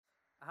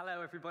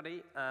Hello,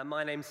 everybody.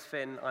 My name's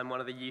Finn. I'm one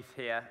of the youth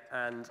here,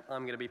 and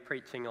I'm going to be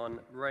preaching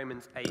on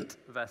Romans 8,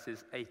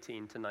 verses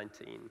 18 to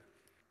 19,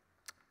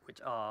 which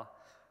are,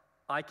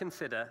 I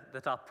consider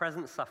that our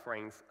present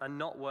sufferings are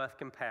not worth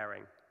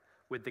comparing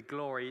with the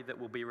glory that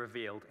will be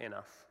revealed in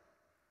us.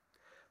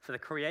 For the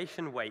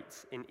creation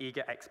waits in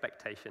eager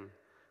expectation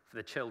for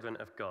the children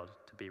of God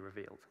to be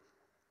revealed.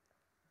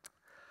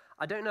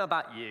 I don't know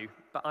about you,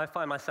 but I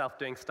find myself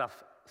doing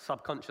stuff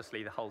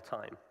subconsciously the whole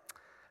time.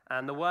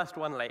 And the worst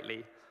one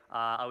lately,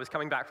 I was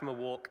coming back from a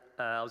walk,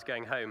 I was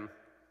going home,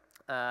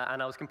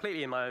 and I was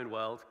completely in my own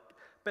world,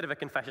 bit of a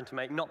confession to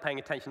make, not paying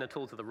attention at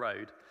all to the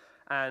road.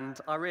 And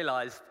I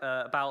realized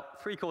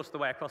about 3/4 of the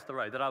way across the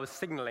road that I was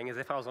signaling as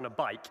if I was on a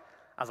bike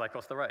as I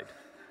crossed the road.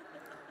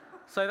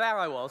 So there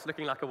I was,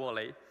 looking like a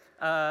wally,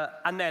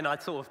 and then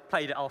I'd sort of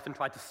played it off and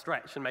tried to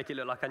stretch and make it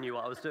look like I knew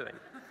what I was doing.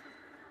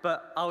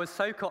 But I was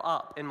so caught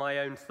up in my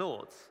own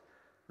thoughts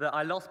that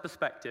I lost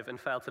perspective and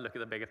failed to look at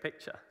the bigger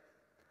picture.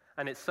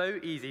 And it's so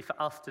easy for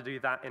us to do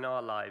that in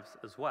our lives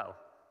as well.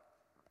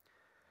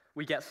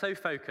 We get so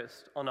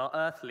focused on our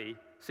earthly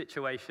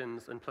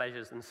situations and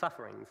pleasures and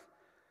sufferings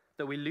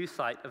that we lose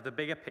sight of the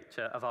bigger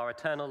picture of our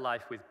eternal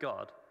life with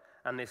God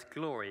and this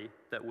glory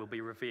that will be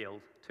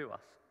revealed to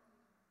us.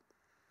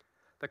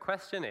 The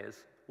question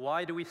is,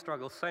 why do we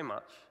struggle so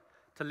much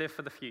to live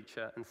for the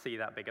future and see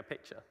that bigger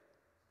picture?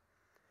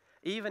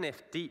 Even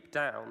if deep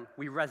down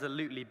we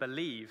resolutely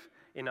believe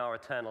in our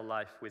eternal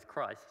life with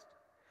Christ,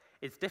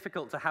 it's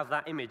difficult to have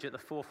that image at the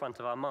forefront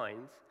of our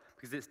minds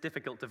because it's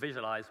difficult to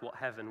visualize what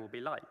heaven will be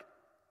like.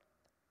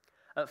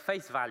 At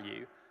face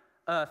value,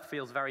 earth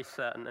feels very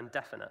certain and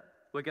definite.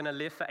 We're going to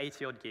live for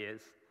 80-odd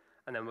years,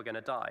 and then we're going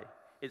to die.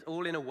 It's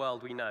all in a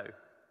world we know.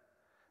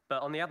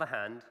 But on the other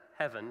hand,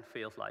 heaven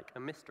feels like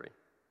a mystery.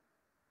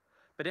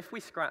 But if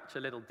we scratch a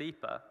little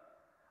deeper,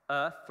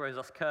 earth throws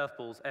us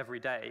curveballs every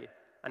day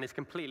and is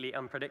completely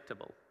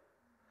unpredictable.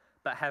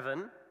 But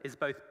heaven is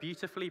both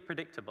beautifully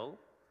predictable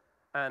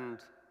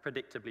and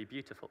predictably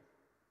beautiful.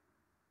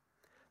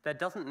 There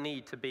doesn't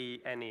need to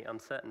be any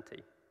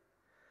uncertainty,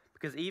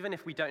 because even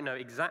if we don't know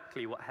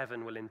exactly what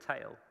heaven will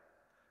entail,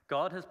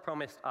 God has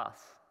promised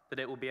us that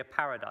it will be a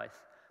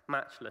paradise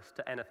matchless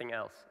to anything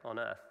else on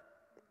earth.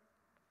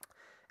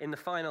 In the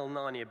final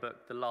Narnia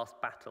book, The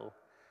Last Battle,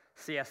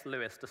 C.S.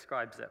 Lewis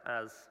describes it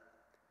as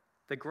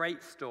the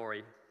great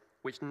story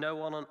which no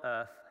one on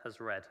earth has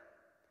read,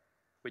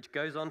 which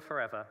goes on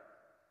forever,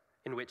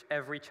 in which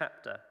every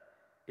chapter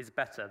is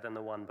better than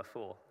the one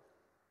before.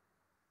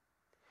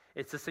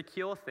 It's a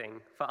secure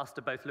thing for us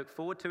to both look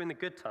forward to in the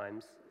good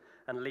times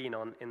and lean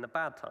on in the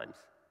bad times.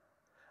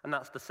 And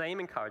that's the same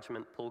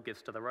encouragement Paul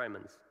gives to the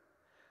Romans.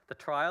 The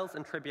trials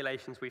and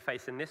tribulations we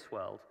face in this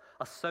world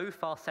are so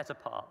far set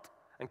apart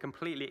and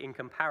completely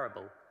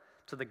incomparable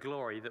to the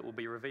glory that will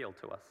be revealed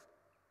to us.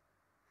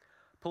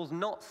 Paul's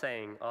not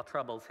saying our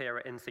troubles here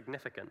are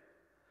insignificant,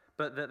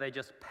 but that they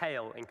just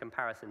pale in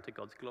comparison to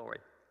God's glory.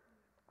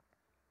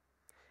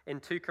 In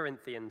 2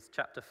 Corinthians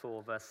chapter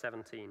 4, verse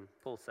 17,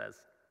 Paul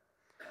says,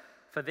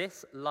 "For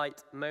this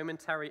light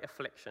momentary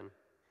affliction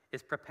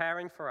is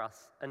preparing for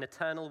us an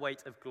eternal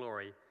weight of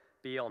glory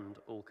beyond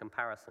all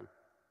comparison."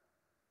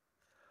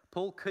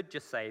 Paul could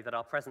just say that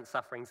our present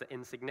sufferings are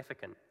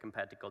insignificant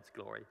compared to God's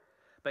glory,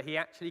 but he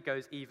actually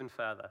goes even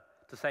further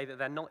to say that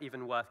they're not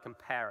even worth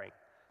comparing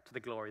to the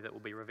glory that will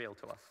be revealed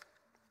to us.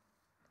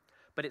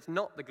 But it's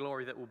not the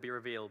glory that will be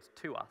revealed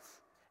to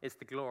us, it's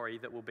the glory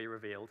that will be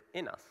revealed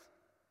in us.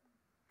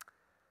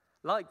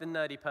 Like the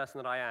nerdy person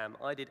that I am,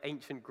 I did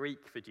ancient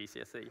Greek for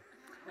GCSE,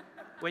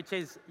 which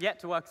is yet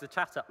to work as a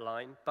chat-up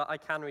line, but I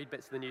can read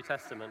bits of the New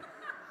Testament.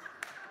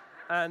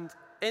 And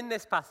in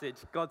this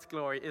passage, God's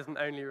glory isn't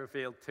only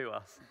revealed to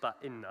us, but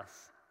in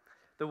us.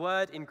 The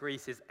word in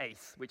Greece is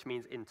eis, which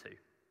means into.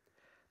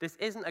 This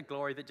isn't a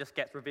glory that just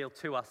gets revealed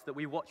to us that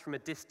we watch from a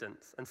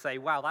distance and say,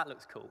 wow, that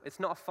looks cool. It's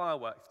not a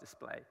fireworks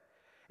display.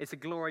 It's a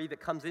glory that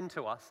comes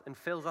into us and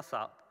fills us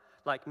up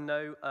like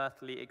no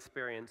earthly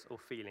experience or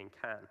feeling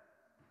can.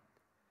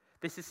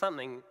 This is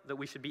something that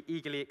we should be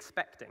eagerly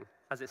expecting,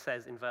 as it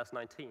says in verse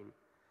 19,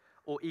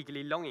 or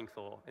eagerly longing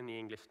for in the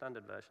English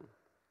Standard Version.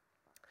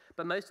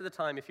 But most of the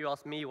time, if you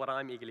ask me what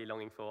I'm eagerly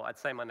longing for, I'd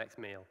say my next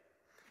meal.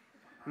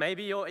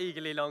 Maybe you're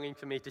eagerly longing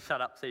for me to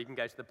shut up so you can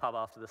go to the pub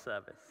after the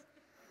service.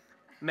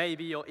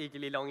 Maybe you're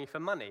eagerly longing for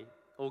money,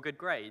 or good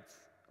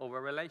grades, or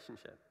a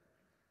relationship.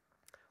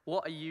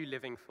 What are you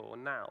living for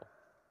now?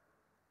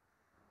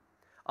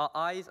 Our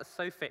eyes are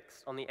so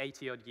fixed on the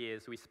 80-odd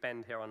years we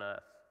spend here on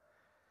earth,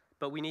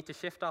 but we need to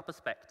shift our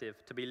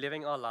perspective to be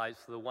living our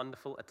lives for the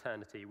wonderful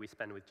eternity we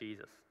spend with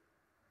Jesus.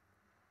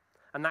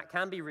 And that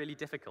can be really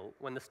difficult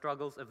when the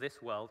struggles of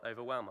this world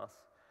overwhelm us,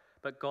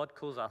 but God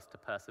calls us to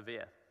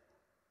persevere.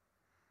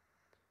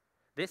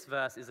 This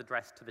verse is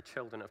addressed to the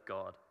children of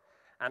God,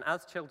 and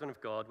as children of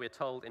God, we're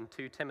told in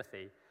 2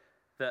 Timothy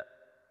that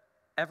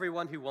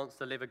everyone who wants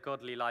to live a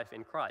godly life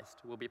in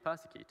Christ will be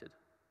persecuted.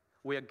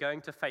 We are going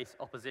to face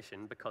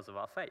opposition because of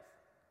our faith.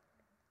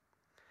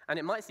 And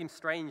it might seem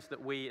strange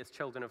that we, as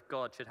children of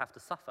God, should have to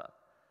suffer,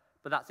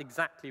 but that's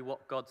exactly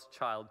what God's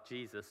child,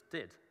 Jesus,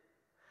 did.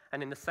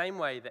 And in the same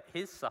way that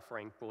his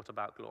suffering brought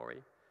about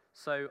glory,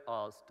 so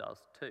ours does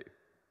too.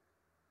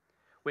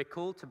 We're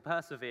called to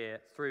persevere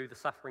through the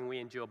suffering we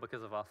endure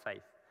because of our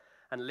faith,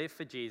 and live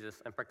for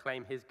Jesus and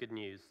proclaim his good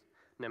news,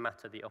 no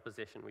matter the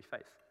opposition we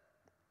face.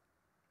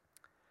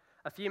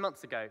 A few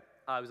months ago,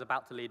 I was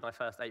about to lead my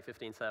first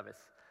 8:15 service,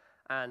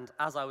 and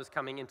as I was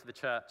coming into the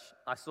church,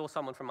 I saw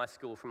someone from my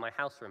school, from my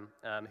house room,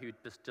 who'd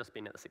just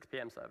been at the 6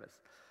 p.m.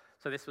 service.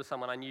 So this was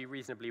someone I knew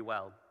reasonably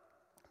well,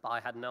 but I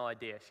had no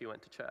idea she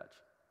went to church.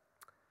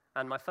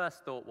 And my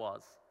first thought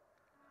was,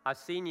 I've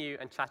seen you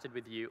and chatted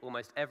with you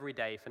almost every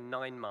day for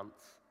 9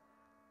 months.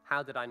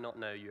 How did I not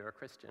know you're a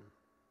Christian?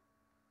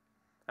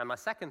 And my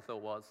second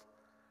thought was,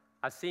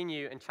 I've seen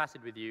you and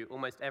chatted with you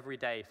almost every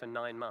day for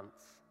 9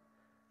 months.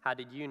 How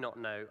did you not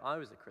know I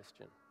was a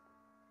Christian?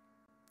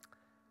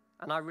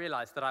 And I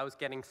realized that I was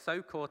getting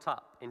so caught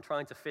up in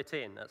trying to fit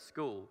in at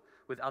school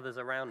with others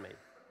around me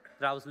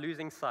that I was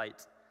losing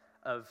sight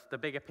of the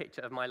bigger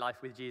picture of my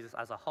life with Jesus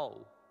as a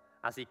whole,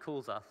 as he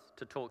calls us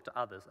to talk to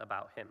others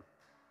about him.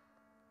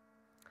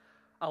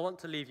 I want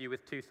to leave you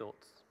with 2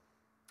 thoughts.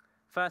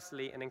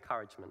 Firstly, an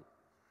encouragement.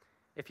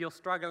 If you're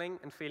struggling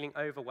and feeling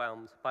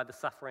overwhelmed by the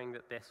suffering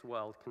that this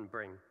world can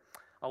bring,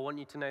 I want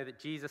you to know that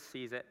Jesus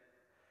sees it,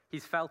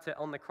 he's felt it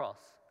on the cross,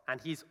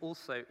 and he's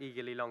also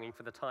eagerly longing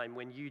for the time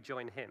when you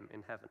join him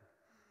in heaven.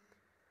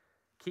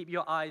 Keep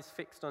your eyes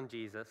fixed on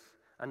Jesus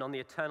and on the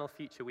eternal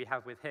future we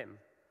have with him,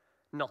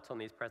 not on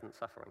these present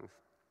sufferings.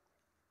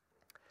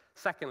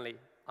 Secondly,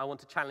 I want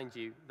to challenge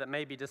you that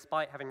maybe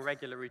despite having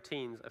regular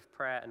routines of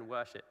prayer and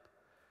worship,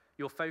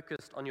 you're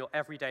focused on your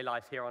everyday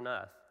life here on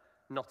earth,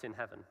 not in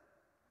heaven.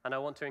 And I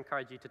want to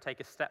encourage you to take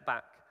a step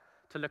back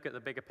to look at the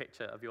bigger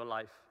picture of your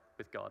life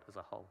with God as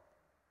a whole.